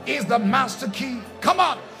is the master key. Come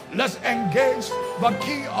on, let's engage the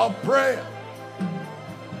key of prayer.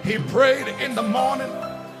 He prayed in the morning.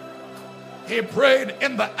 He prayed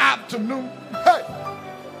in the afternoon. Hey.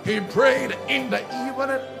 He prayed in the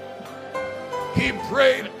evening. He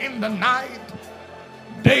prayed in the night.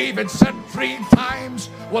 David said, 3 times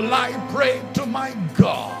will I pray to my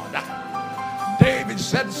God. David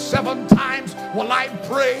said, 7 times will I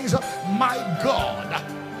praise my God.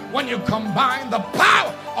 When you combine the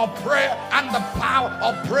power of prayer and the power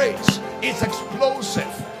of praise, it's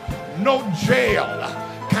explosive. No jail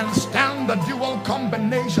can stand the dual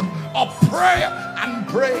combination of prayer and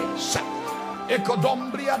praise.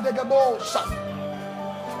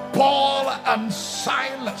 Paul and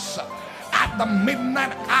Silas at the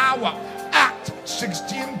midnight hour, Acts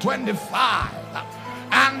 16:25,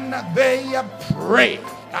 and they prayed.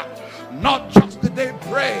 Not just did they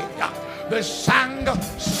pray, they sang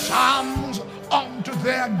psalms unto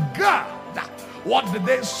their God. What did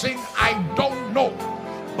they sing? I don't know,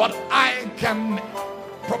 but I can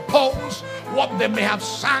propose what they may have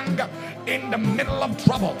sang in the middle of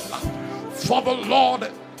trouble. For the Lord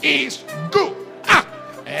is good,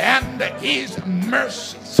 and his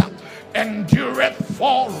mercies endureth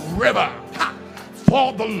forever.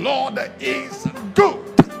 For the Lord is good,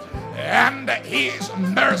 and his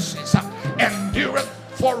mercies endureth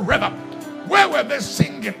forever. Where were they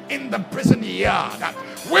singing? In the prison yard.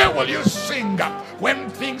 Where will you sing when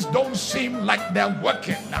things don't seem like they're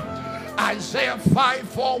working? Isaiah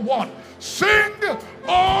 5:4-1. Sing,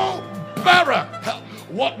 oh barren.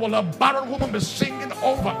 What will a barren woman be singing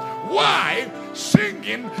over? Why?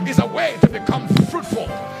 Singing is a way to become fruitful.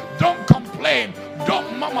 Don't complain.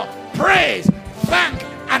 Don't murmur. Praise, thank,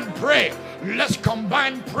 and pray. Let's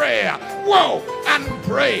combine prayer, whoa, and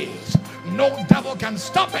praise. No devil can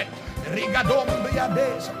stop it.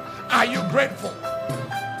 Are you grateful?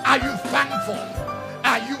 Are you thankful?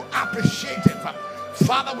 Are you appreciative?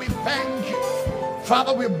 Father, we thank you.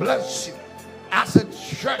 Father, we bless you as a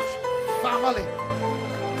church family.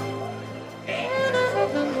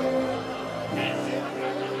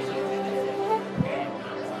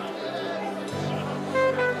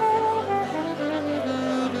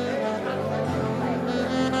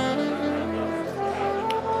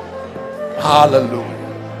 Hallelujah.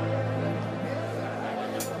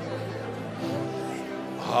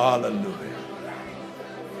 Hallelujah.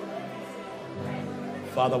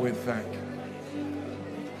 Father, we thank you.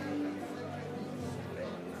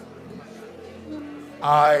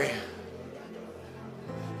 I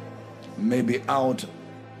may be out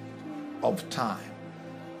of time,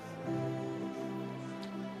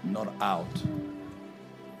 not out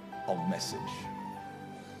of message.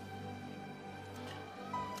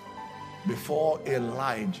 Before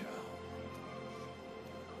Elijah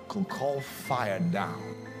could call fire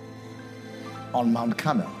down on Mount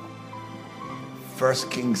Carmel, 1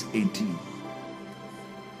 Kings 18,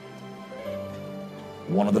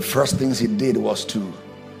 one of the first things he did was to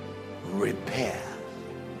repair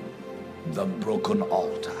the broken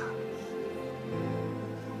altar.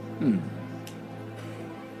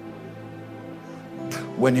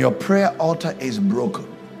 When your prayer altar is broken,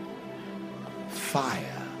 fire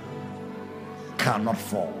cannot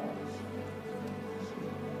fall.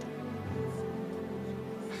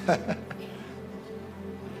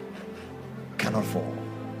 Cannot fall.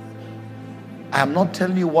 I am not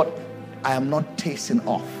telling you what I am not tasting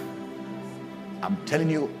of. I'm telling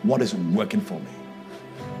you what is working for me.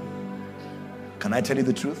 Can I tell you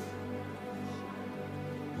the truth?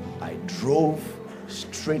 I drove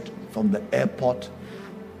straight from the airport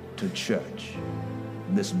to church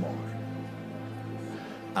this morning.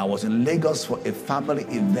 I was in Lagos for a family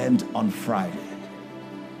event on Friday.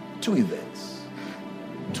 2 events.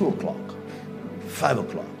 2 o'clock, 5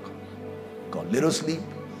 o'clock. Got little sleep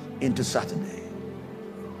into Saturday.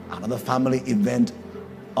 Another family event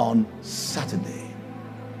on Saturday.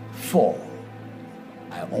 4.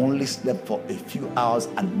 I only slept for a few hours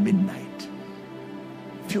at midnight.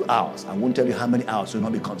 Few hours. I won't tell you how many hours, so you'll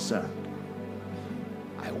not be concerned.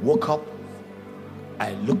 I woke up.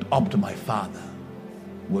 I looked up to my Father.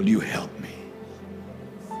 Will you help me?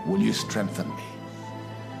 Will you strengthen me?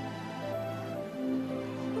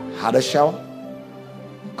 Had a shower,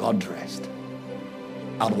 got dressed,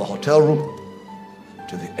 out of the hotel room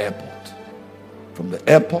to the airport. From the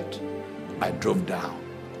airport, I drove down,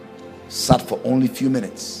 sat for only a few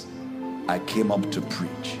minutes. I came up to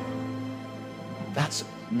preach. That's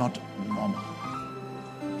not normal.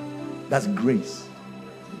 That's grace.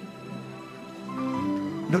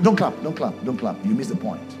 No, don't clap, don't clap, don't clap. You missed the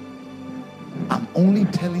point. I'm only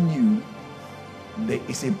telling you there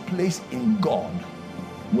is a place in God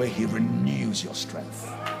where he renews your strength.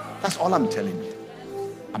 That's all I'm telling you.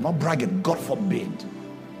 I'm not bragging, God forbid.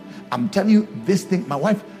 I'm telling you this thing. My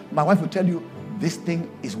wife will tell you this thing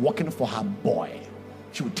is working for her boy.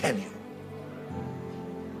 She will tell you.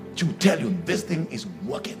 She will tell you this thing is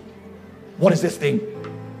working. What is this thing?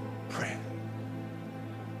 Prayer.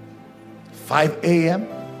 5 a.m.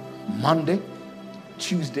 Monday,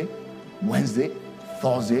 Tuesday, Wednesday,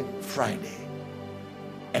 Thursday, Friday.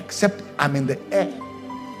 Except I'm in the air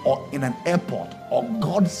or in an airport, or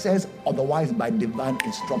God says otherwise by divine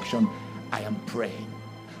instruction, I am praying.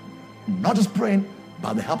 Not just praying,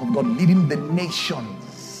 by the help of God, leading the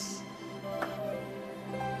nations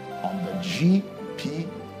on the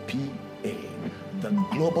GPPA, the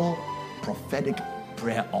Global Prophetic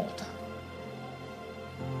Prayer Altar.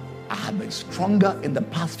 I have been stronger in the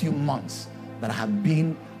past few months than I have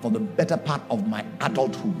been for the better part of my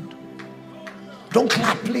adulthood. Don't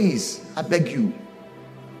clap, please. I beg you.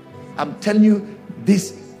 I'm telling you,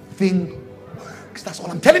 this thing works. That's all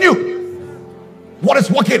I'm telling you. What is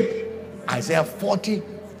working? Isaiah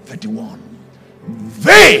 40:31.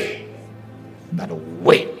 They that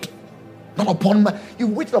wait, not upon my, you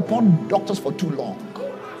waited upon doctors for too long.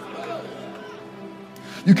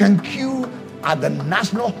 You can queue at the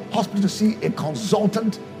National Hospital to see a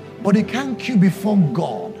consultant, but you can't queue before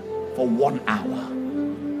God for 1 hour.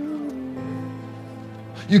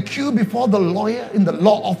 You queue before the lawyer in the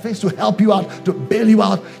law office to help you out, to bail you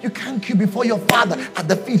out. You can't queue before your father at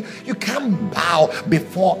the feet. You can't bow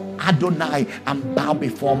before Adonai and bow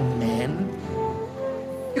before men.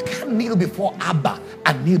 You can't kneel before Abba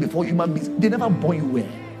and kneel before human beings. They never born you where.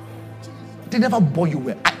 They never born you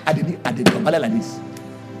where. I did come like this.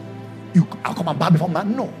 I'll come and bow before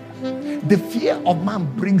man. No. The fear of man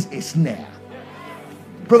brings a snare.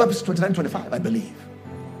 Proverbs 29:25, I believe.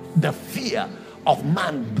 The fear of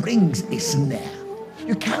man brings a snare.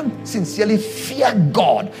 You can't sincerely fear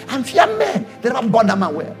God and fear men. They don't born that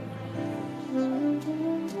man well.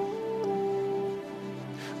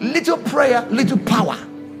 Little prayer, little power.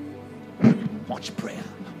 Much prayer,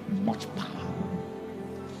 much power.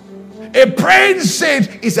 A praying saint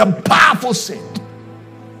is a powerful saint.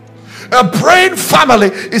 A praying family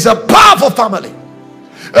is a powerful family.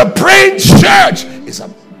 A praying church is a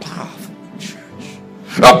powerful church.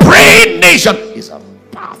 A praying nation is a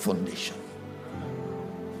powerful nation.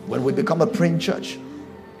 When we become a praying church,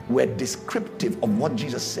 we're descriptive of what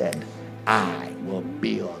Jesus said. I will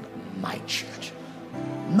build my church.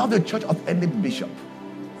 Not the church of any bishop,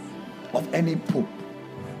 of any pope,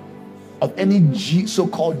 of any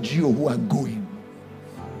so-called Jew who are going.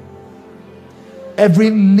 Every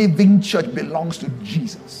living church belongs to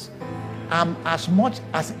Jesus. I'm as much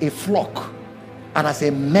as a flock and as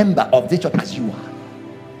a member of this church as you are.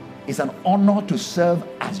 It's an honor to serve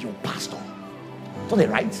as your pastor. So they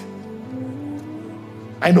right.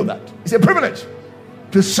 I know that. It's a privilege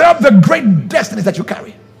to serve the great destinies that you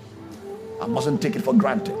carry. I mustn't take it for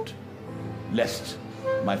granted, lest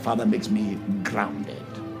my father makes me grounded.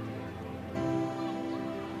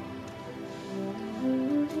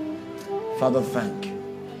 Father, thank you.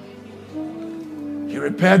 He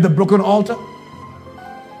repaired the broken altar.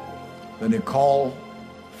 Then he called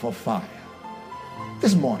for fire.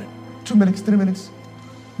 This morning, 2 minutes, 3 minutes,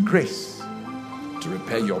 grace to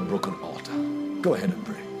repair your broken altar. Go ahead and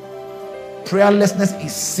pray. Prayerlessness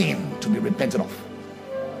is sin to be repented of.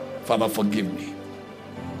 Father, forgive me.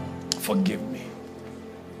 Forgive me.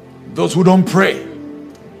 Those who don't pray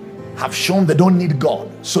have shown they don't need God,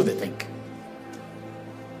 so they think.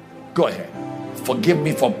 Go ahead. Forgive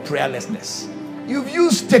me for prayerlessness. You've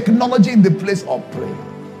used technology in the place of prayer.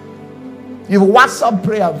 You've WhatsApp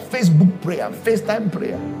prayer, Facebook prayer, FaceTime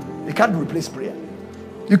prayer. You can't replace prayer.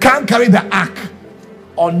 You can't carry the ark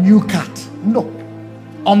on new cat. No.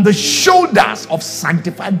 On the shoulders of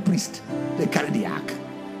sanctified priests, they carry the ark.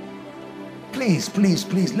 Please, please,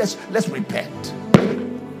 please, let's repent.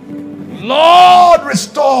 Lord,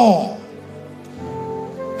 restore.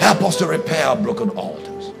 Help us to repair our broken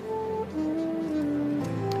altars.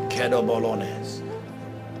 Kedobolones,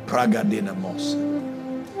 Pragadinamos,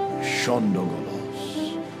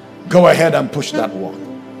 Shondogolos. Go ahead and push that one.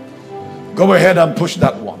 Go ahead and push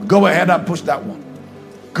that one. Go ahead and push that one.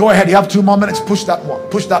 Go ahead, you have 2 more minutes. Push that one.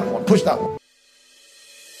 Push that one. Push that one.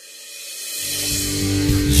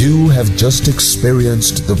 You have just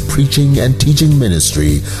experienced the preaching and teaching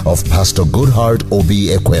ministry of Pastor Goodheart Obi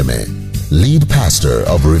Ekweme, lead pastor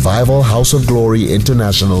of Revival House of Glory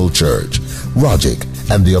International Church, Rogic,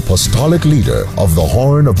 and the apostolic leader of the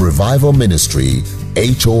Horn of Revival Ministry,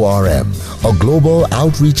 HORM, a global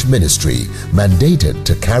outreach ministry mandated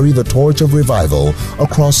to carry the torch of revival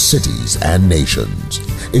across cities and nations.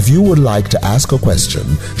 If you would like to ask a question,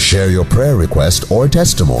 share your prayer request or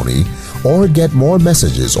testimony, or get more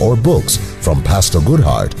messages or books from Pastor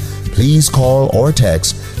Goodheart, please call or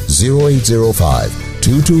text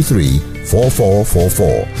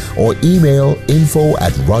 0805-223-4444 or email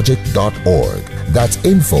info@rogic.org. That's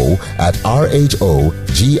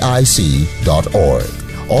info@rhogic.org.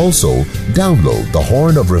 Also, download the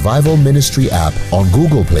Horn of Revival Ministry app on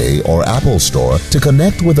Google Play or Apple Store to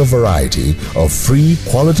connect with a variety of free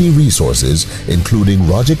quality resources, including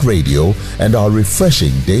Rogic Radio and our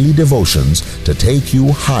refreshing daily devotions to take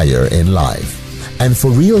you higher in life. And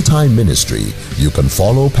for real-time ministry, you can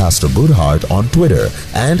follow Pastor Goodheart on Twitter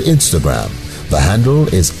and Instagram. The handle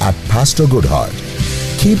is @Pastor Goodheart.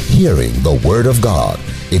 Keep hearing the Word of God.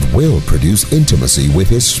 It will produce intimacy with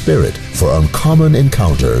His Spirit for uncommon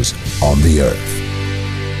encounters on the earth.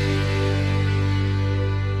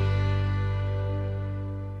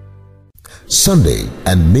 Sunday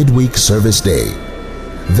and midweek service day.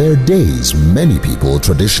 There are days many people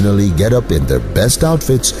traditionally get up in their best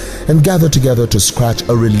outfits and gather together to scratch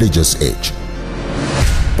a religious itch.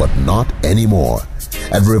 But not anymore.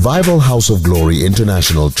 At Revival House of Glory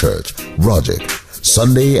International Church, Rogic,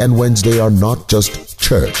 Sunday and Wednesday are not just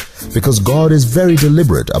church, because God is very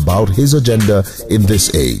deliberate about His agenda in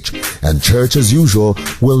this age, and church as usual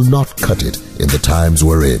will not cut it in the times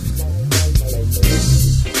we're in.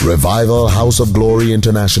 Revival House of Glory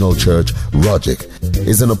International Church, Rogic,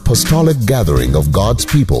 is an apostolic gathering of God's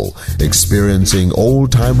people experiencing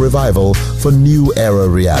old-time revival for new era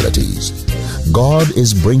realities. God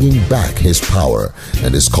is bringing back His power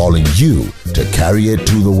and is calling you to carry it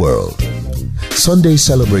to the world. Sunday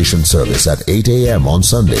celebration service at 8 a.m. on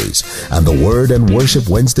Sundays, and the Word and Worship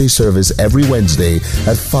Wednesday service every Wednesday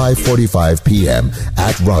at 5:45 p.m.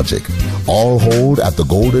 at Rogic. All hold at the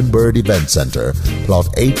Golden Bird Event Center, plot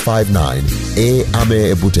 859 A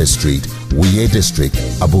Ame Ebute Street, Wuye District,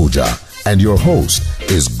 Abuja. And your host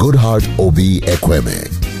is Goodheart Obi Ekweme.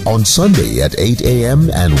 On Sunday at 8 a.m.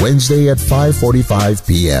 and Wednesday at 5:45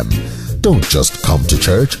 p.m. Don't just come to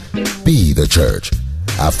church, be the church.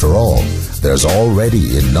 After all, there's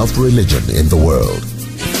already enough religion in the world.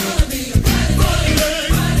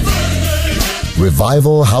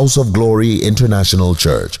 Revival House of Glory International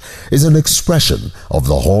Church is an expression of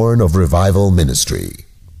the Horn of Revival ministry.